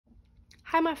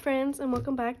Hi my friends, and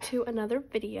welcome back to another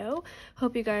video.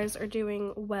 Hope you guys are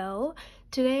doing well.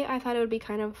 Today I thought it would be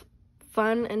kind of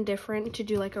fun and different to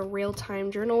do like a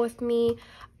real-time journal with me.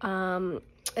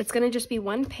 It's gonna just be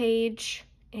one page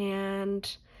and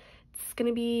it's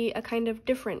gonna be a kind of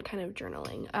different kind of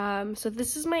journaling. So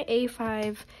this is my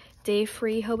A5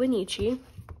 day-free Hobonichi.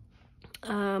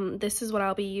 This is what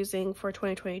I'll be using for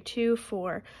 2022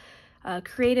 for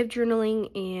creative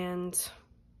journaling and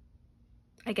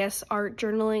I guess art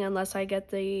journaling, unless I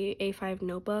get the A5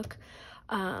 notebook.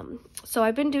 So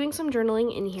I've been doing some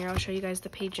journaling in here. I'll show you guys the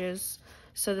pages.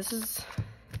 So this is,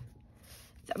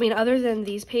 other than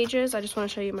these pages, I just want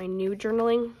to show you my new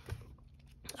journaling.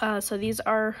 So these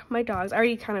are my dogs. I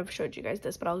already kind of showed you guys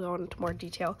this, but I'll go into more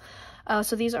detail.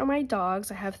 So these are my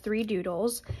dogs. I have 3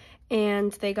 doodles,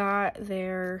 and they got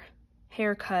their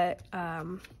haircut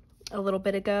a little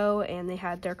bit ago, and they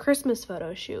had their Christmas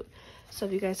photo shoot. So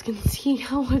if you guys can see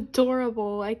how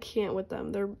adorable, I can't with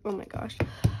them. They're, oh my gosh.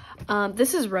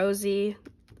 This is Rosie.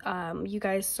 You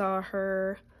guys saw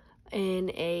her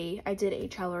in I did a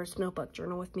Cheller's notebook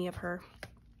journal with me of her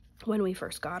when we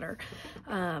first got her.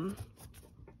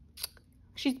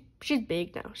 She's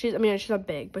big now. She's not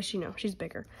big, but she's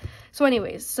bigger. So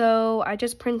anyways, so I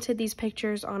just printed these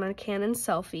pictures on my Canon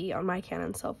selfie.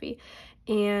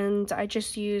 And I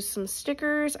just used some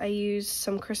stickers. I used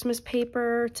some Christmas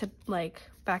paper to like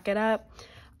back it up,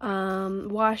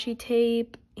 washi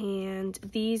tape, and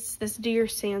this Dear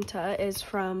Santa is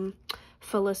from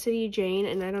Felicity Jane,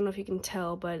 and I don't know if you can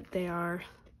tell, but they are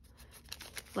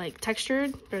like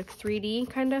textured, they're like 3D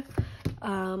kind of.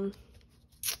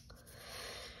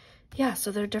 Yeah, so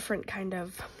they're different kind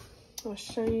of. I'll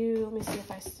show you. Let me see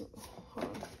if I see. Hold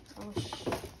on.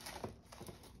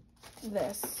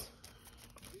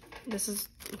 This is,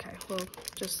 okay, well,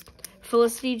 just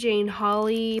Felicity Jane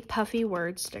Holly Puffy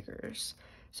Word stickers.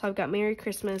 So I've got Merry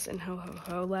Christmas and Ho Ho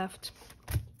Ho left.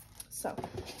 So,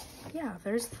 yeah,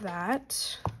 there's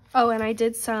that. Oh, and I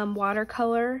did some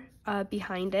watercolor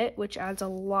behind it, which adds a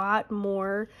lot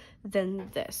more than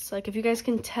this. Like, if you guys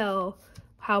can tell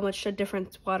how much a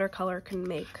different watercolor can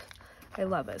make, I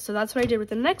love it. So that's what I did with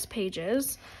the next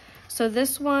pages. So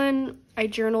this one, I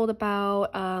journaled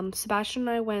about, Sebastian and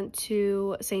I went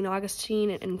to St.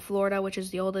 Augustine in Florida, which is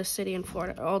the oldest city in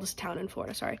Florida, oldest town in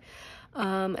Florida, sorry.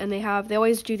 And they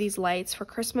always do these lights for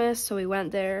Christmas, so we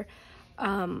went there,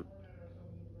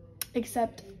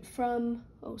 except from,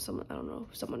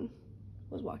 someone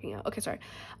was walking out. Okay, sorry.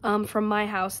 From my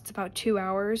house, it's about 2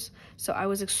 hours, so I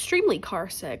was extremely car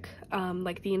sick,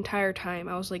 like the entire time.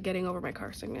 I was like getting over my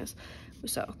car sickness.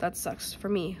 So that sucks for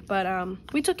me, but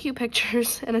we took cute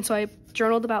pictures, and then so I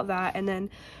journaled about that, and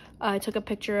then I took a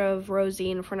picture of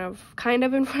Rosie in front of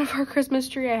our Christmas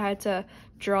tree. I had to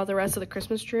draw the rest of the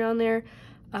Christmas tree on there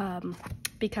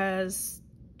because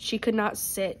she could not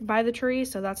sit by the tree,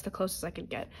 so that's the closest I could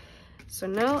get. So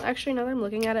now that I'm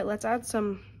looking at it, let's add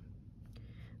some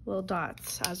little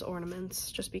dots as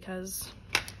ornaments, just because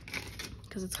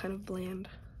it's kind of bland.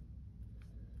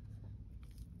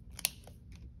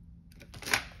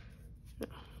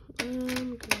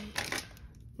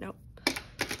 Nope.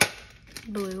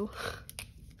 Blue.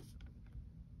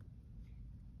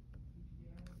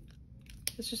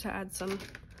 Let's just add some,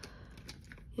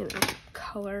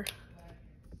 color.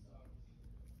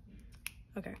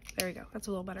 Okay, there we go. That's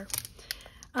a little better.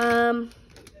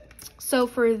 So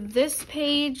for this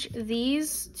page,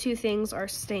 these 2 things are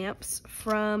stamps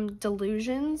from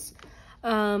Delusions.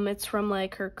 It's from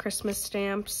like her Christmas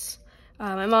stamps.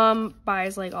 My mom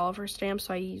buys like all of her stamps,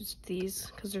 so I used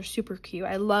these because they're super cute.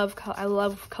 I love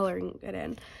coloring it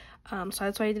in. So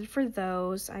that's what I did for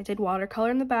those. I did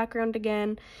watercolor in the background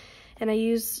again, and I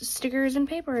used stickers and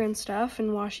paper and stuff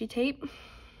and washi tape.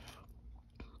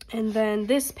 And then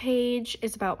this page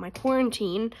is about my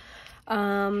quarantine.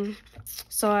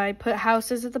 So I put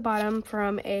houses at the bottom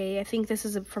from I think this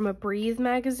is from a Breathe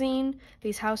magazine,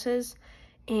 these houses.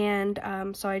 And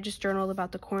so I just journaled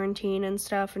about the quarantine and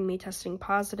stuff and me testing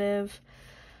positive.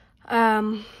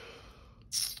 So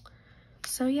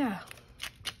yeah,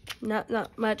 not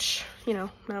much,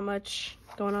 not much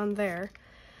going on there.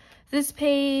 This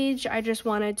page, I just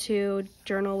wanted to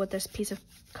journal with this piece of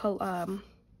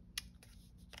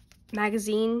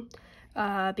magazine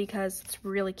because it's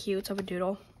really cute. It's of a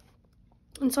doodle.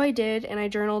 And so I did, and I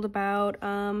journaled about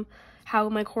how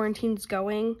my quarantine's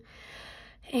going.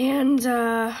 And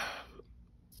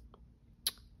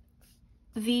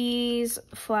these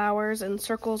flowers and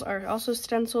circles are also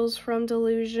stencils from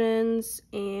Delusions,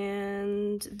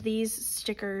 and these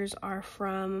stickers are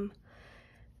from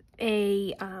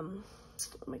oh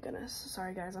my goodness,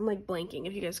 sorry guys, I'm like blanking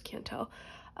if you guys can't tell,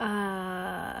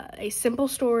 a Simple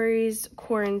Stories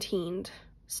Quarantined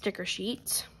sticker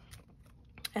sheet.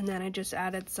 And then I just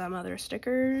added some other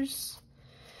stickers.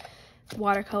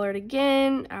 Watercolored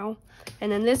again. Ow.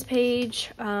 And then this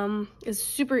page is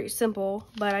super simple,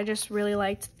 but I just really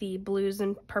liked the blues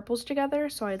and purples together,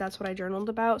 so that's what I journaled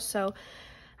about. So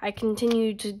I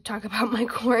continued to talk about my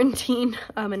quarantine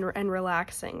and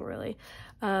relaxing, really.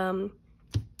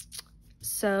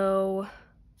 So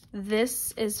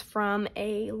this is from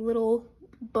a little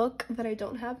book that I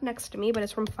don't have next to me, but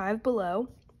it's from Five Below.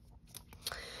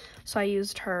 So I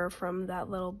used her from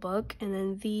that little book. And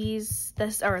then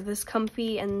this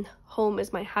Comfy and Home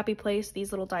is My Happy Place.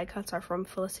 These little die cuts are from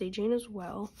Felicity Jane as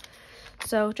well.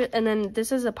 So, and then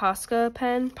this is a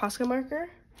Posca marker,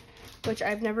 which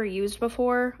I've never used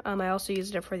before. I also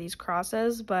used it for these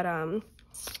crosses, but I've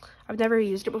never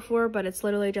used it before, but it's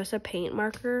literally just a paint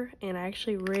marker, and I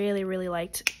actually really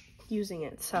liked using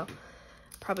it. So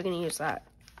probably gonna use that,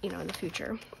 you know, in the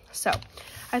future. So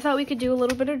I thought we could do a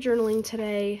little bit of journaling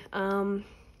today,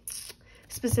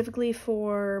 specifically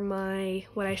for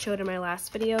what I showed in my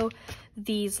last video,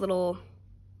 these little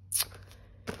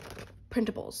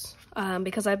printables,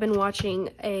 because I've been watching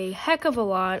a heck of a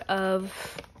lot of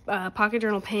Pocket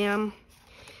Journal Pam,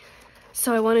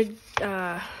 so I want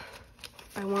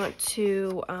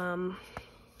to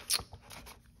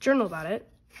journal about it,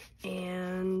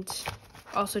 and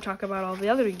also talk about all the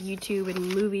other YouTube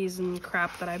and movies and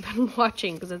crap that I've been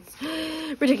watching, because it's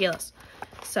ridiculous.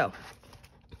 So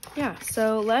yeah,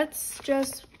 so let's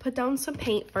just put down some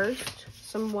paint first,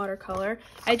 some watercolor.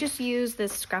 I just use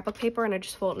this scrapbook paper and I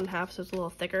just fold it in half so it's a little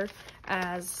thicker,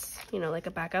 as, you know, like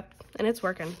a backup, and it's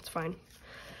working, it's fine.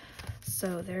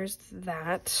 So there's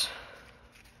that.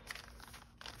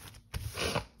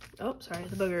 Oh, sorry,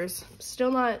 the boogers.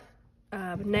 Still not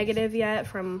negative yet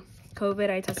from COVID.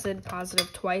 I tested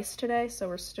positive twice today,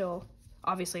 so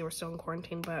obviously we're still in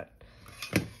quarantine, but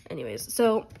anyways.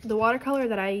 So the watercolor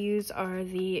that I use are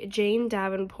the Jane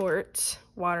Davenport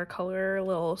watercolor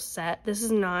little set. This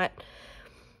is not,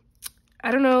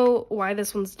 I don't know why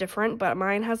this one's different, but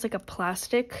mine has like a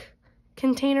plastic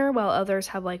container while others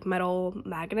have like metal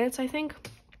magnets, I think.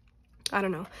 I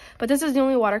don't know, but this is the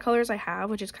only watercolors I have,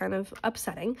 which is kind of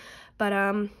upsetting, but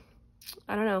I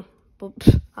don't know. Well,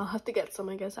 I'll have to get some,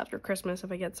 I guess, after Christmas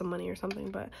if I get some money or something.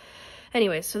 But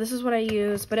anyways, so this is what I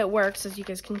use, but it works, as you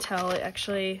guys can tell. It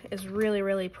actually is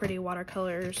really pretty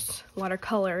watercolors.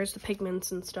 The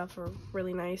pigments and stuff are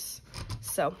really nice.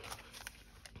 So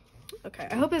okay,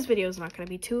 I hope this video is not going to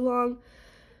be too long.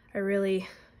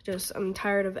 I'm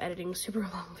tired of editing super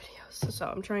long videos, so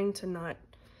I'm trying to not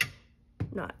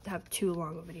have too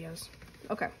long of videos.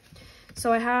 Okay,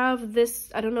 so I have this,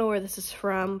 I don't know where this is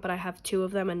from, but I have two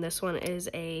of them, and this one is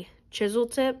a chisel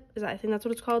tip. I think that's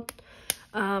what it's called.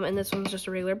 And this one's just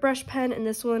a regular brush pen, and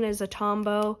this one is a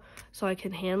Tombow, so I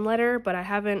can hand letter, but I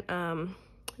haven't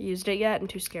used it yet. I'm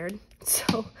too scared.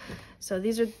 So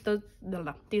these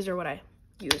are what I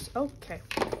use. Okay.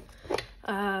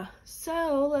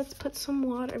 So let's put some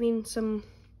water,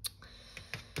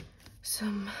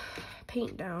 some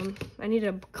paint down. I need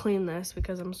to clean this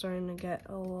because I'm starting to get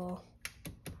a little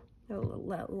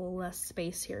less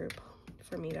space here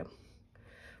for me to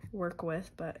work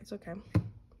with, but it's okay.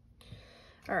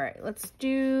 All right, let's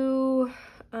do,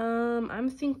 I'm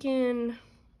thinking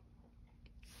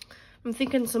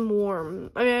some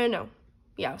warm,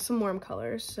 some warm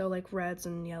colors. So like reds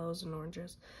and yellows and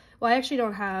oranges. Well, I actually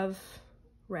don't have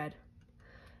red.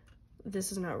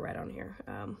 This is not red on here.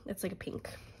 It's like a pink.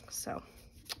 So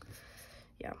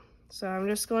yeah, so I'm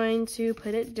just going to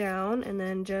put it down and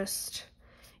then just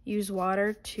use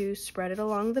water to spread it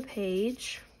along the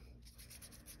page.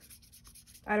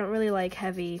 I don't really like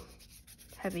heavy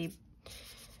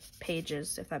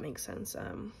pages, if that makes sense.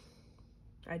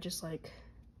 I just like,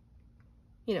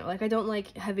 you know, like I don't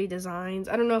like heavy designs.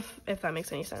 I don't know if that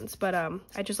makes any sense, but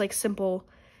I just like simple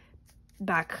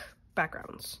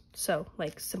backgrounds. So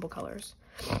like simple colors.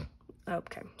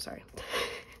 Okay, sorry.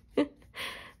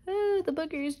 The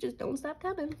boogers just don't stop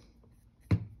coming.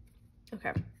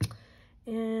 Okay,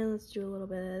 and let's do a little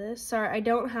bit of this. Sorry, I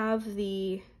don't have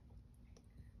my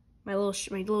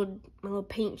little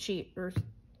paint sheet, or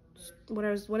what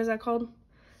is that called?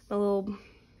 My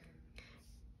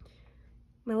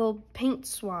little paint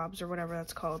swabs or whatever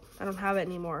that's called. I don't have it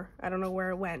anymore. I don't know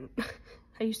where it went.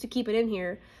 I used to keep it in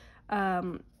here,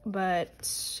 but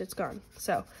it's gone.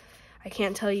 So I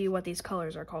can't tell you what these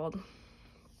colors are called.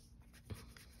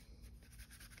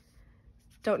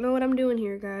 Don't know what I'm doing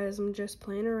here, guys. I'm just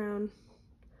playing around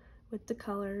with the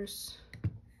colors.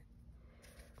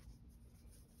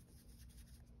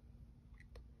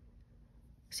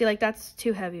 See, like, that's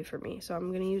too heavy for me. So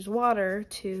I'm gonna use water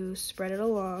to spread it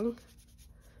along,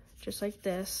 just like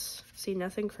this. See,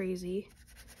 nothing crazy.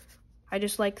 I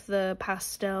just like the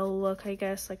pastel look, I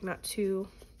guess, like not too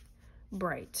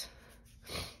bright.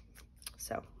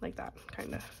 So, like that,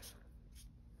 kind of.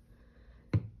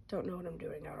 Don't know what I'm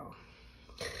doing at all.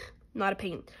 Not a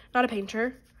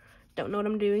painter. Don't know what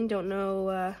I'm doing. Don't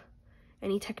know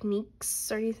any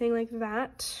techniques or anything like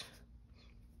that.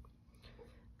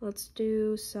 Let's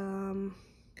do some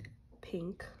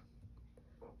pink.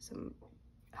 Some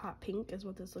hot pink is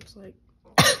what this looks like.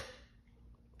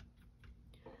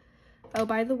 Oh,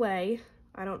 by the way,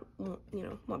 I don't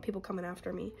want people coming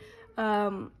after me.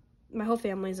 My whole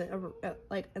family's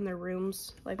like in their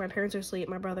rooms. Like, my parents are asleep.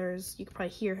 My brother's, you could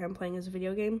probably hear him playing his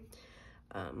video game.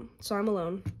 So I'm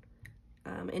alone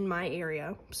in my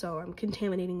area. So I'm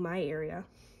contaminating my area.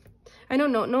 I know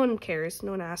no one cares. No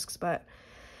one asks, but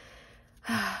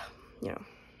you know,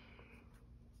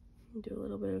 do a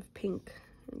little bit of pink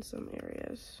in some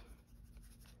areas.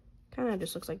 Kind of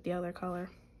just looks like the other color.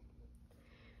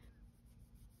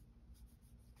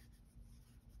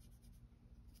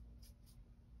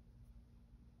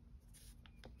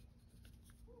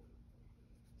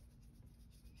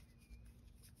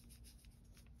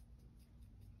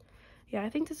 Yeah,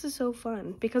 I think this is so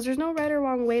fun because there's no right or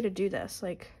wrong way to do this.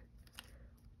 Like,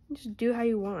 just do how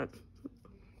you want.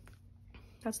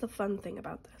 That's the fun thing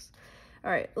about this.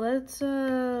 All right, let's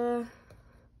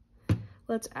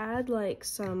add like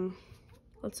some,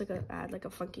 add like a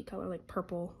funky color, like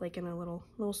purple, like in a little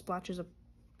splotches of,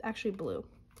 actually blue.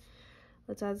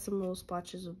 Let's add some little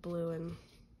splotches of blue and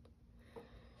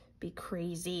be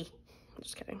crazy. I'm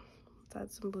just kidding. Let's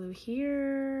add some blue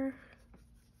here.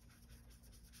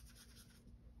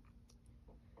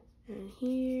 And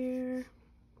here.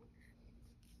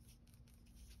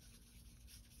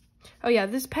 Oh yeah,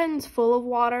 this pen's full of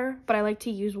water, but I like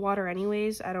to use water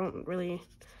anyways. I don't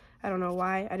know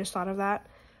why. I just thought of that.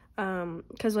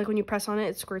 Because like when you press on it,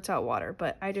 it squirts out water,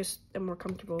 but I just am more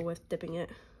comfortable with dipping it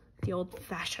the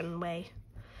old-fashioned way.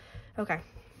 Okay.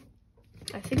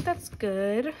 I think that's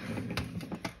good.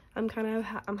 I'm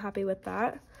happy with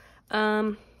that.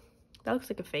 That looks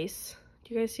like a face.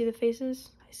 Do you guys see the faces?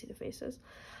 I see the faces.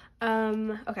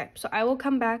 Okay, so I will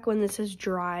come back when this is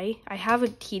dry. I have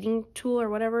a heating tool or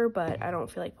whatever, but I don't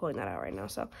feel like pulling that out right now,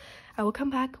 so I will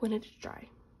come back when it's dry.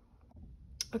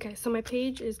 Okay, so my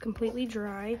page is completely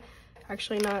dry.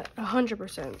 Actually, not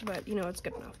 100%, but you know, it's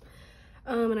good enough.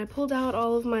 And I pulled out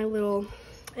all of my little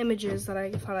images that I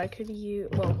thought I could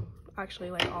use, well, actually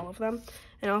like all of them,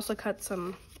 and I also cut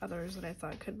some others that I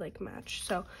thought could like match.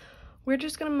 So we're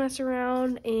just gonna mess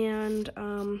around and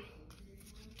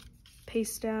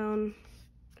paste down,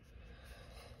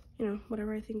 you know,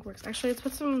 whatever I think works. Actually, let's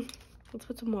put some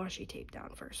washi tape down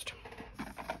first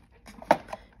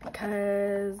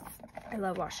because I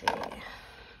love washi.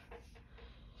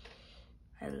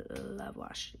 I love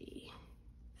washi.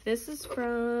 This is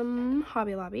from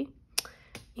Hobby Lobby,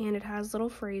 and it has little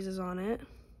phrases on it,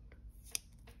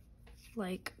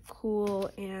 like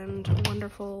cool and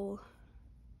wonderful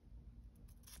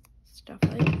stuff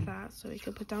like that. So you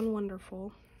can put down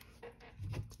wonderful.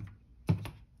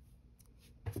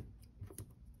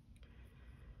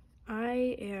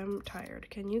 I am tired.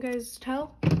 Can you guys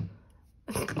tell?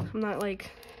 I'm not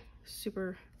like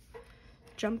super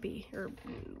jumpy, or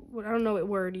I don't know what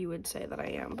word you would say that I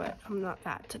am, but I'm not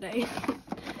that today.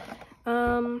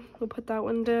 We'll put that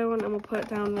one down, and we'll put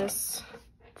down this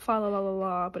fa la la la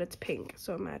la, but it's pink,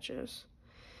 so it matches.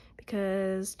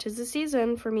 Because 'tis the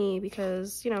season for me,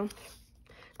 because, you know,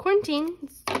 quarantine,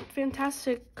 it's a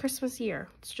fantastic Christmas year.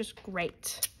 It's just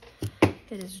great.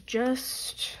 It is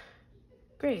just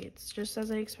great. It's just as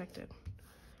I expected.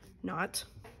 Not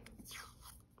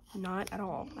at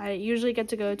all. I usually get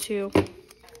to go to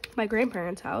my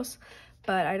grandparents' house,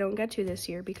 but I don't get to this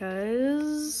year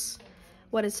because,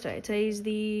 what is today? Today's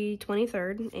the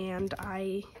 23rd, and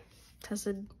I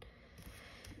tested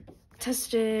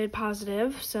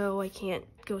positive, so I can't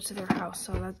go to their house,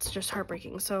 so that's just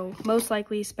heartbreaking. So most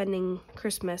likely spending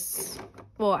Christmas,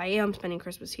 well, I am spending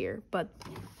Christmas here, but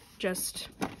just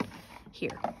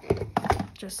here.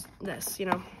 Just this, you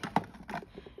know,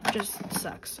 just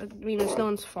sucks. I mean, it's no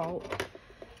one's fault,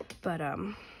 but,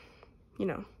 you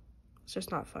know, it's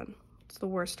just not fun. It's the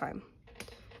worst time.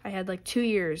 I had like 2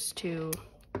 years to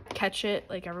catch it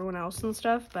like everyone else and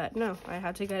stuff, but no, I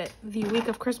had to get it the week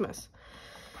of Christmas.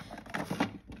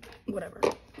 Whatever.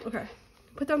 Okay,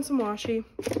 put down some washi.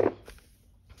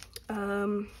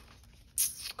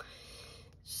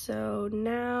 So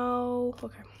now,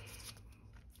 okay.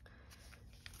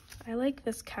 I like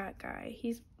this cat guy.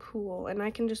 He's cool, and I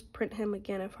can just print him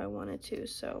again if I wanted to.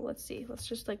 So let's see. Let's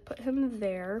just like put him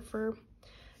there for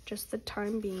just the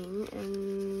time being.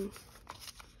 And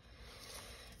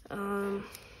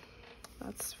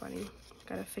that's funny.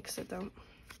 Gotta fix it though.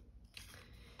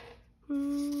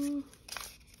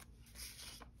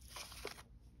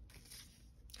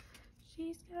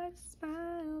 She's got a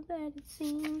smile that it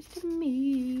seems to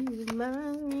me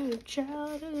reminds me of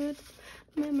childhood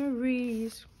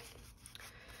memories.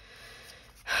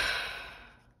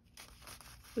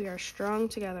 We are strong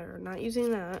together. Not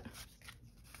using that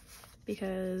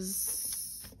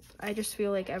because I just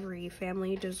feel like every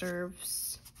family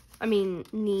deserves, I mean,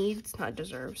 needs, not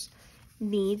deserves,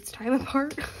 needs time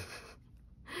apart.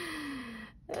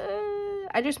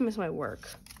 I just miss my work.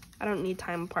 I don't need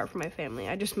time apart from my family.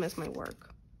 I just miss my work.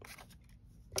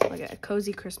 Look at a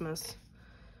cozy Christmas.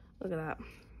 Look at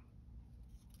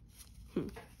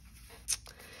that.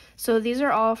 So these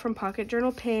are all from Pocket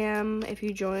Journal Pam. If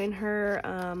you join her,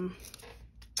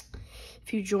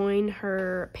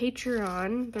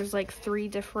 Patreon, there's like 3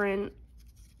 different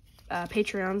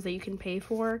Patreons that you can pay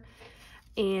for,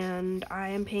 and I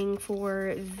am paying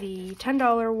for the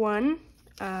 $10 one.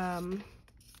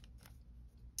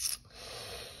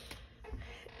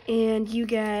 And you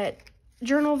get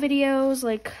journal videos,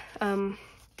 like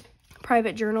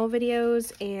private journal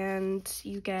videos, and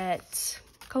you get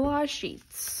collage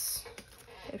sheets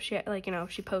if she, like, you know,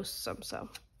 if she posts them. So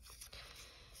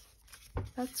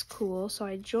that's cool. So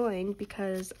I joined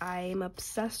because I'm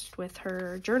obsessed with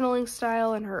her journaling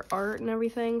style and her art and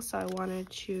everything, so I wanted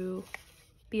to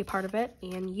be a part of it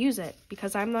and use it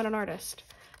because I'm not an artist.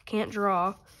 Can't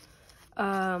draw.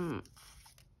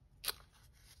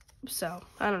 So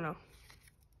I don't know.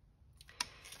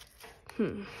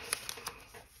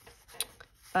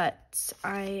 But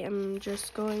I am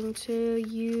just going to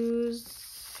use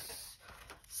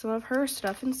some of her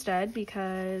stuff instead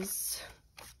because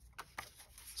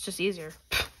it's just easier.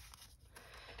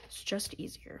 It's just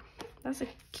easier. That's a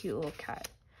cute little cat.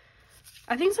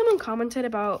 I think someone commented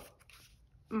about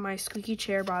my squeaky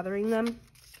chair bothering them.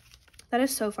 That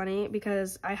is so funny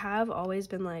because I have always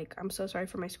been like, I'm so sorry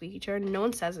for my squeaky chair. No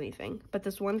one says anything. But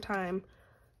this one time,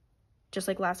 just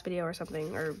like last video or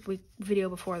something, or video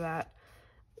before that,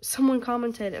 someone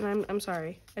commented, and I'm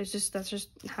sorry. It's just, that's just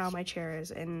how my chair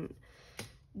is, and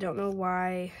don't know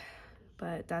why,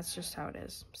 but that's just how it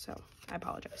is. So I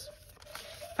apologize.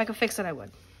 If I could fix it, I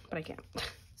would, but I can't.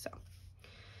 So,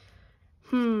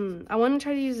 I want to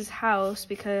try to use this house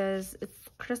because it's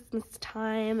Christmas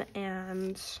time,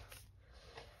 and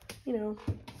you know,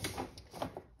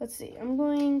 let's see. I'm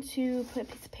going to put a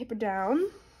piece of paper down.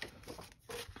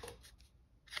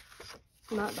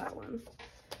 Not that one.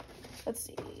 Let's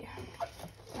see.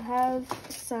 I have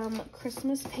some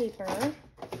Christmas paper.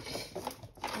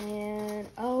 And,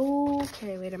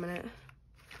 okay, wait a minute.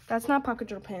 That's not Pocket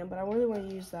Journal Pam, but I really want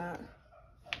to use that.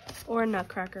 Or a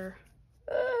Nutcracker.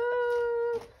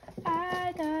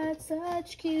 I got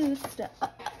such cute stuff.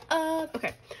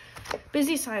 Okay.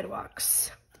 Busy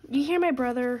sidewalks. You hear my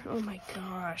brother? Oh my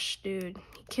gosh, dude.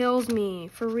 He kills me,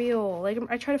 for real. Like,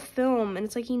 I try to film, and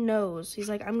it's like he knows. He's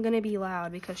like, I'm gonna be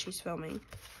loud because she's filming.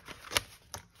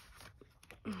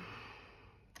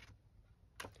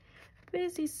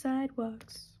 Busy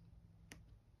sidewalks.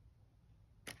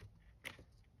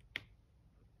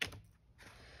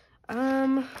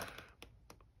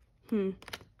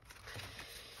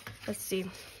 Let's see.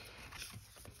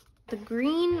 The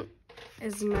green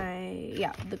is my,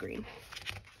 yeah, the green.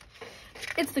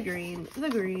 It's the green, the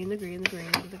green, the green, the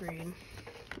green, the green.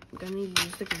 I'm gonna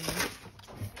use the green.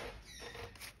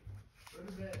 Look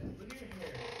at that. Look at your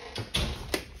hair.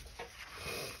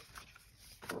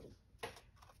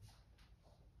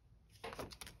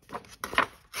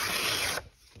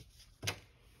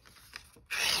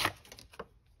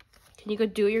 Can you go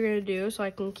do what you're gonna do so I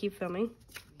can keep filming?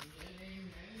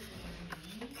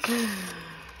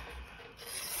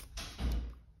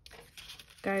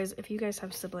 Guys, if you guys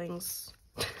have siblings,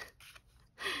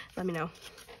 let me know.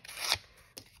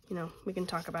 You know, we can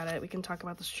talk about it. We can talk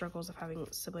about the struggles of having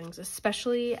siblings,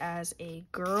 especially as a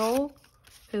girl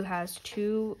who has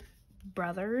 2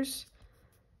 brothers.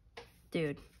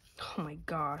 Dude, oh my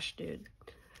gosh, dude.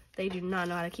 They do not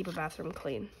know how to keep a bathroom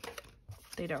clean.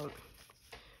 They don't.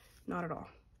 Not at all.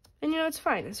 And, you know, it's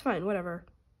fine, whatever.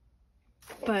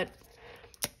 But,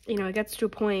 you know, it gets to a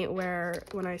point where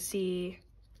when I see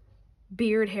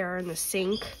beard hair in the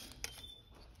sink,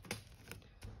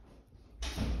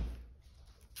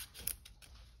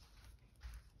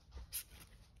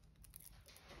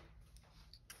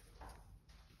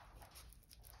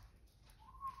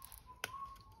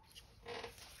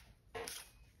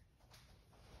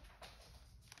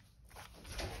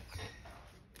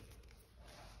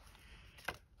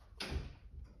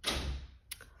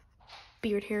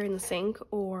 beard hair in the sink,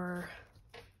 or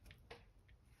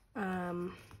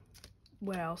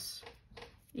what else?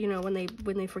 You know, when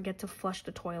they forget to flush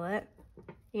the toilet.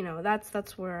 You know,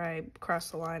 that's where I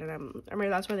cross the line, and I mean,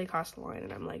 that's where they cross the line,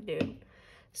 and I'm like, dude,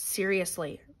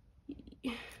 seriously.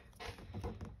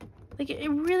 Like,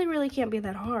 it really, really can't be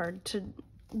that hard to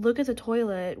look at the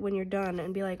toilet when you're done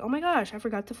and be like, oh my gosh, I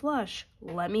forgot to flush.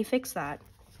 Let me fix that.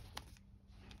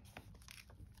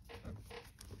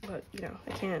 But, you know,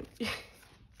 I can't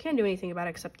do anything about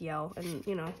it except yell, and,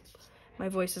 you know, my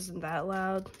voice isn't that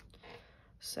loud,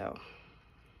 so.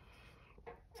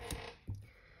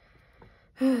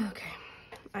 Okay,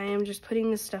 I am just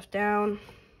putting this stuff down,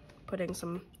 putting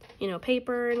some, you know,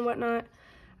 paper and whatnot.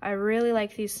 I really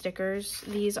like these stickers.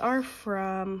 These are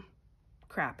from,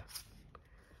 crap.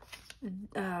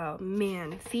 Oh,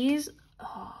 man, these,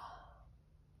 oh.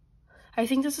 I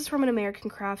think this is from an American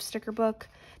Craft sticker book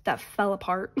that fell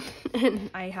apart,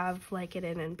 and I have, like, it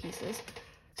in pieces.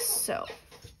 So,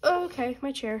 okay,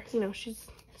 my chair, you know, she's,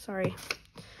 sorry.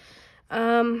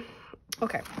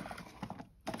 Okay.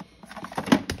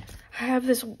 I have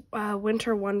this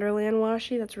Winter Wonderland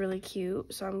washi that's really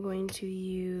cute, so I'm going to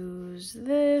use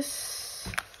this.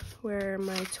 Where are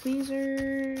my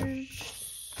tweezers?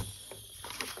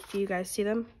 Do you guys see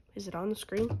them? Is it on the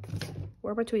screen?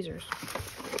 Where are my tweezers?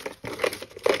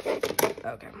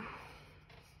 Okay.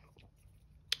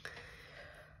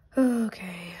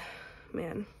 Okay,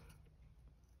 man.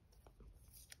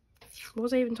 What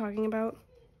was I even talking about?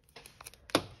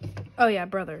 Oh yeah,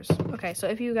 brothers. Okay, so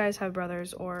if you guys have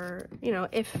brothers, or, you know,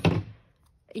 if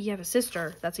you have a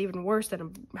sister, that's even worse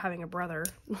than having a brother.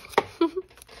 Let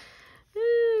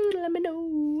me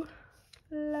know.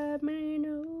 Let me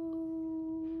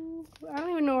know. I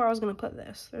don't even know where I was gonna put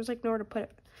this. There's like nowhere to put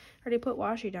it. I already put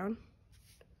washi down.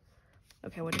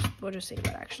 Okay, we'll just save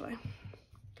that actually.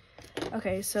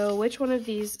 Okay, so which one of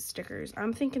these stickers?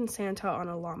 I'm thinking Santa on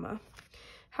a llama.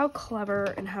 How clever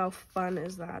and how fun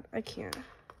is that? I can't.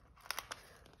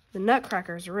 The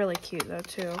Nutcracker is really cute though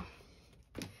too.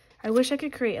 I wish I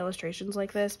could create illustrations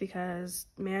like this, because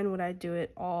man, would I do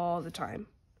it all the time.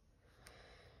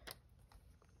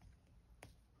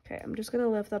 Okay, I'm just gonna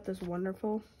lift up this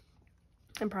wonderful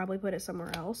and probably put it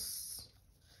somewhere else,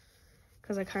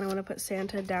 because I kind of want to put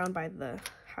Santa down by the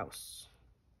house.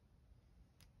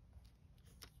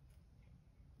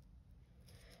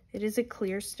 It is a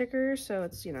clear sticker, so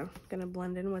it's, you know, gonna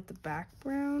blend in with the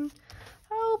background.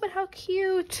 Oh, but how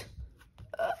cute!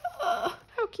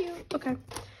 How cute! Okay,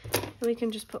 and we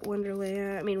can just put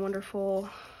Wonderful.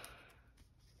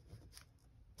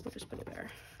 We'll just put it there,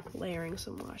 layering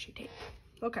some washi tape.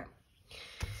 Okay,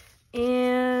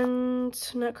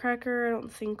 and Nutcracker, I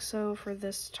don't think so for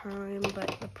this time,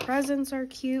 but the presents are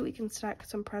cute. We can stack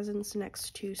some presents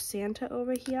next to Santa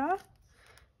over here.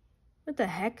 What the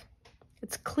heck?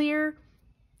 It's clear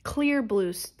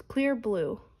blue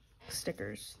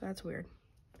stickers. That's weird.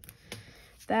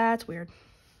 That's weird.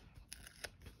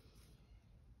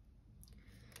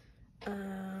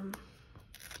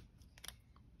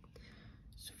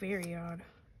 It's very odd,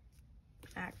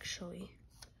 actually.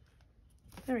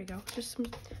 There we go. Just some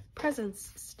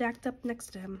presents stacked up next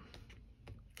to him.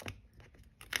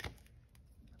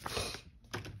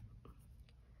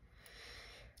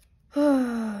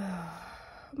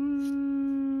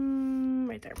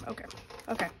 Right there. Okay.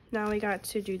 Okay. Now we got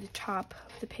to do the top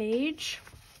of the page.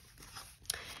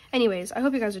 Anyways, I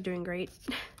hope you guys are doing great.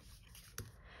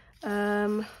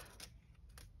 Hope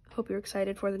you're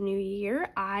excited for the new year.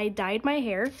 I dyed my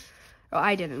hair. Oh,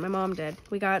 I didn't. My mom did.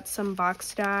 We got some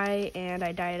box dye, and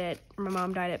I dyed it. My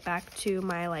mom dyed it back to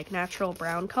my, like, natural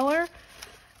brown color,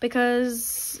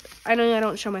 because I know I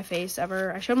don't show my face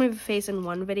ever. I showed my face in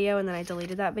one video, and then I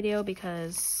deleted that video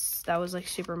because that was, like,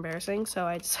 super embarrassing, so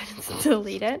I decided to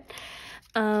delete it.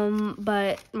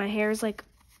 But my hair is, like,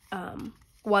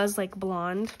 was, like,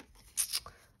 blonde,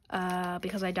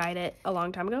 because I dyed it a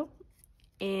long time ago,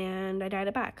 and I dyed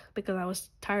it back because I was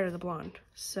tired of the blonde.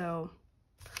 So,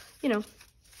 you know,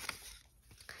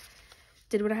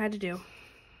 did what I had to do.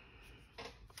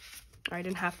 Or I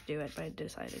didn't have to do it, but I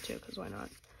decided to, because why not?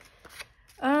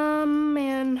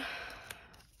 Man,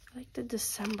 I like the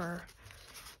December.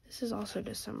 This is also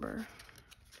December.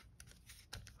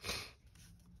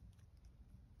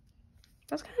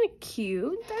 That's kind of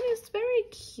cute. That is very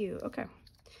cute. Okay.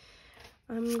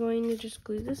 I'm going to just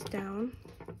glue this down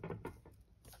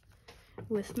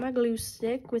with my glue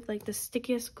stick, with like the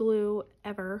stickiest glue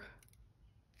ever.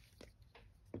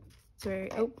 It's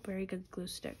very good glue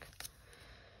stick.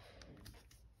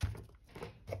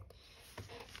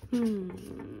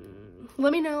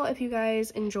 Let me know if you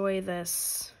guys enjoy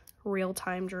this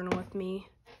real-time journal with me.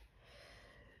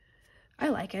 I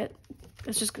like it.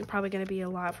 It's just probably going to be a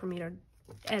lot for me to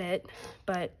edit,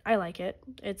 but I like it.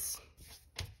 It's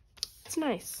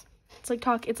nice. It's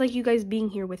like you guys being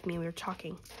here with me. We're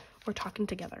talking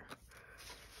together,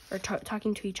 or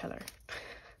talking to each other,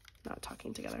 not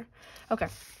talking together. Okay,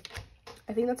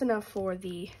 I think that's enough for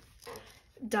the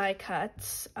die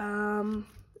cuts.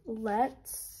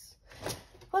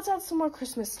 Let's add some more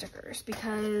Christmas stickers,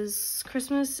 because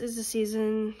Christmas is the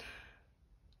season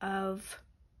of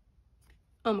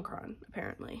Omicron,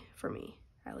 apparently, for me,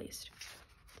 at least.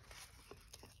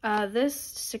 This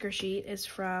sticker sheet is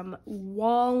from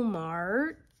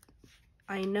Walmart.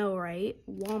 I know, right?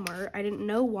 Walmart. I didn't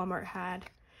know Walmart had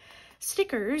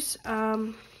stickers,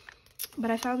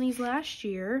 but I found these last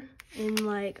year in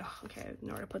like, oh, okay, I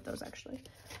know where to put those actually.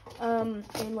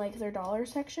 In like their dollar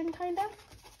section, kind of.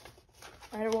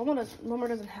 Walmart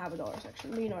doesn't have a dollar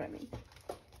section, but you know what I mean.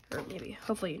 Or maybe,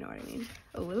 hopefully you know what I mean.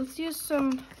 Oh, let's use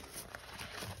some,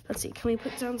 let's see, can we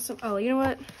put down some, oh, you know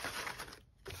what?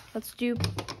 Let's do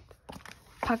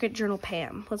Pocket Journal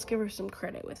Pam. Let's give her some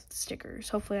credit with stickers.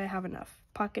 Hopefully I have enough.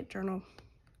 Pocket Journal.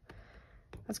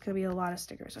 That's going to be a lot of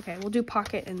stickers. Okay, we'll do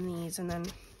Pocket in these and then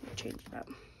we'll change it up.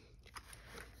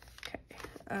 Okay.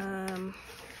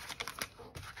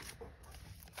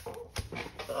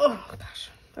 Oh, gosh.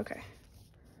 Okay.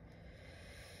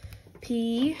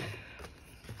 P.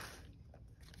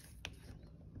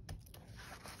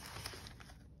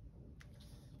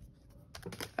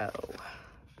 Oh.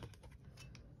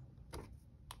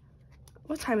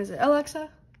 What time is it? Alexa,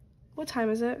 what time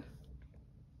is it?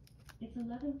 It's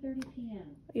 11:30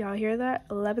 p.m. Y'all hear that?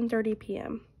 11:30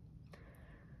 p.m.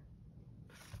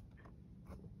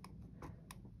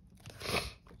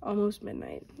 Almost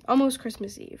midnight. Almost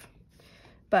Christmas Eve.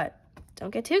 But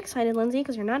don't get too excited, Lindsay,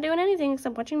 because you're not doing anything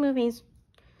except watching movies.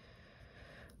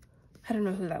 I don't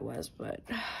know who that was, but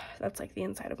that's like the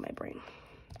inside of my brain.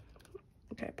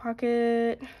 Okay,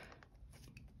 Pocket.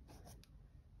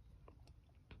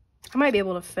 I might be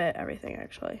able to fit everything,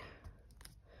 actually.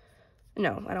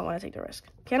 No, I don't want to take the risk.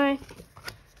 Can I?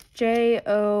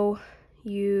 Journal.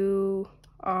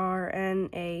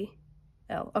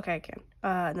 Okay, I can.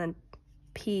 And then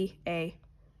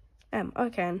Pam. I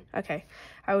can. Okay.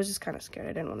 I was just kind of scared.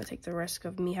 I didn't want to take the risk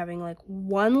of me having like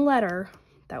one letter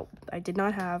that I did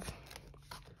not have.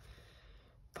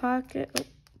 Pocket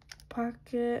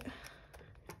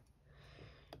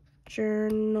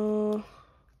Journal.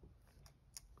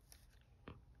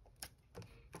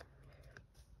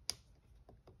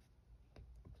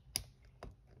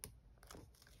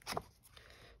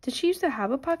 Did she used to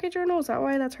have a pocket journal? Is that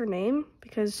why that's her name?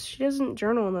 Because she doesn't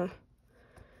journal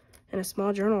in a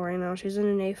small journal right now. She's in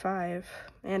an A5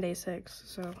 and A6,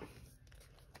 so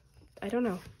I don't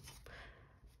know.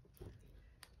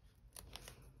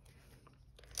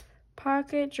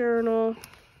 Pocket journal.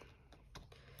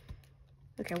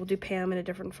 Okay, we'll do Pam in a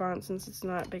different font since it's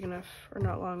not big enough or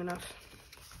not long enough.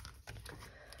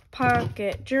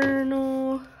 Pocket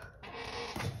journal.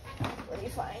 Let me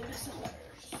find some letters.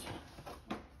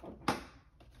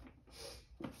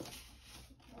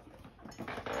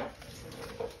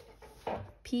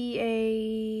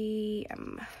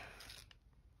 Pam.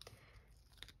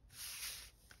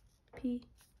 P.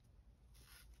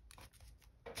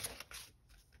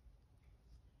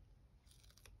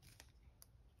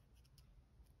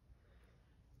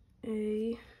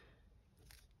 A.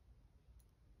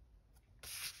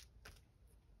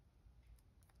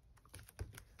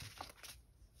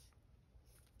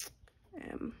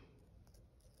 M.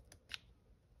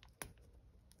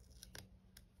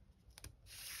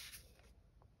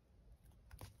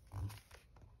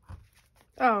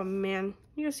 Oh man,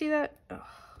 you guys see that? Oh,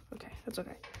 okay, that's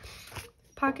okay.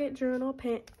 Pocket journal,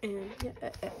 pen, and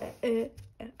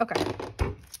okay.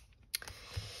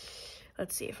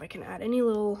 Let's see if I can add any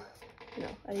little,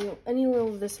 any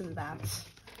little this and that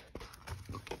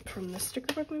from this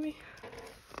sticker book maybe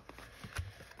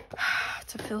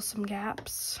to fill some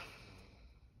gaps.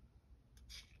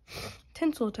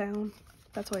 Tinseltown.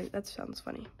 That's why that sounds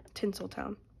funny.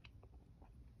 Tinseltown.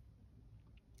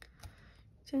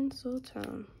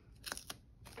 Tinseltown.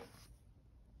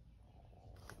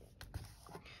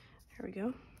 There we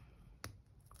go.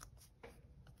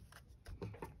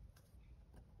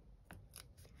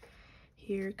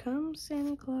 Here comes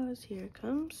Santa Claus, here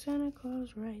comes Santa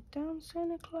Claus, right down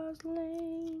Santa Claus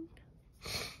Lane.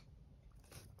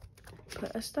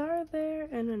 Put a star there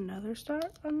and another star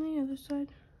on the other side.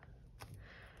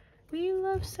 We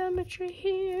love symmetry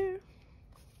here.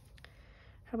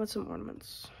 How about some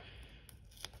ornaments?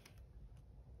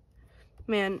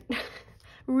 Man,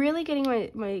 really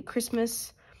getting my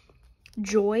Christmas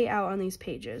joy out on these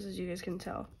pages, as you guys can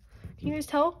tell. Can you guys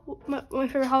tell what my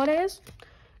favorite holiday is?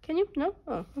 Can you? No?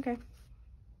 Oh, okay.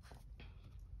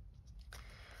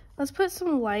 Let's put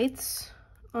some lights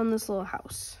on this little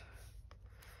house.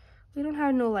 We don't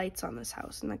have no lights on this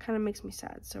house, and that kind of makes me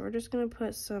sad. So we're just gonna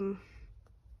put some,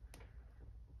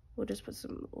 we'll just put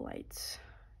some lights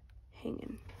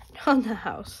hanging on the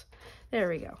house. There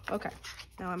we go. Okay,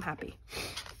 now I'm happy.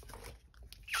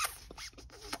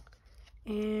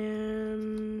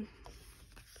 And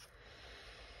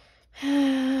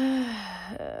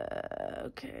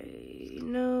okay,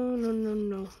 no.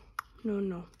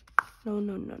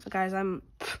 Guys, I'm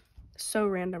so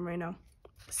random right now.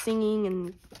 Singing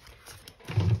and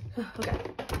okay.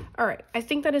 All right, I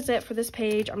think that is it for this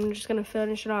page. I'm just gonna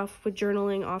finish it off with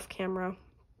journaling off camera.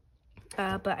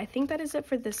 But I think that is it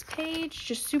for this page.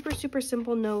 Just super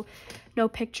simple. No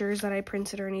pictures that I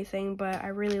printed or anything, but I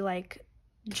really like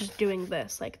just doing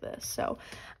this like this. So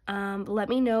let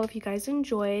me know if you guys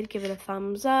enjoyed. Give it a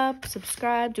thumbs up,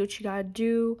 subscribe, do what you gotta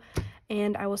do,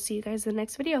 and I will see you guys in the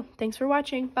next video. Thanks for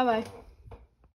watching. Bye bye.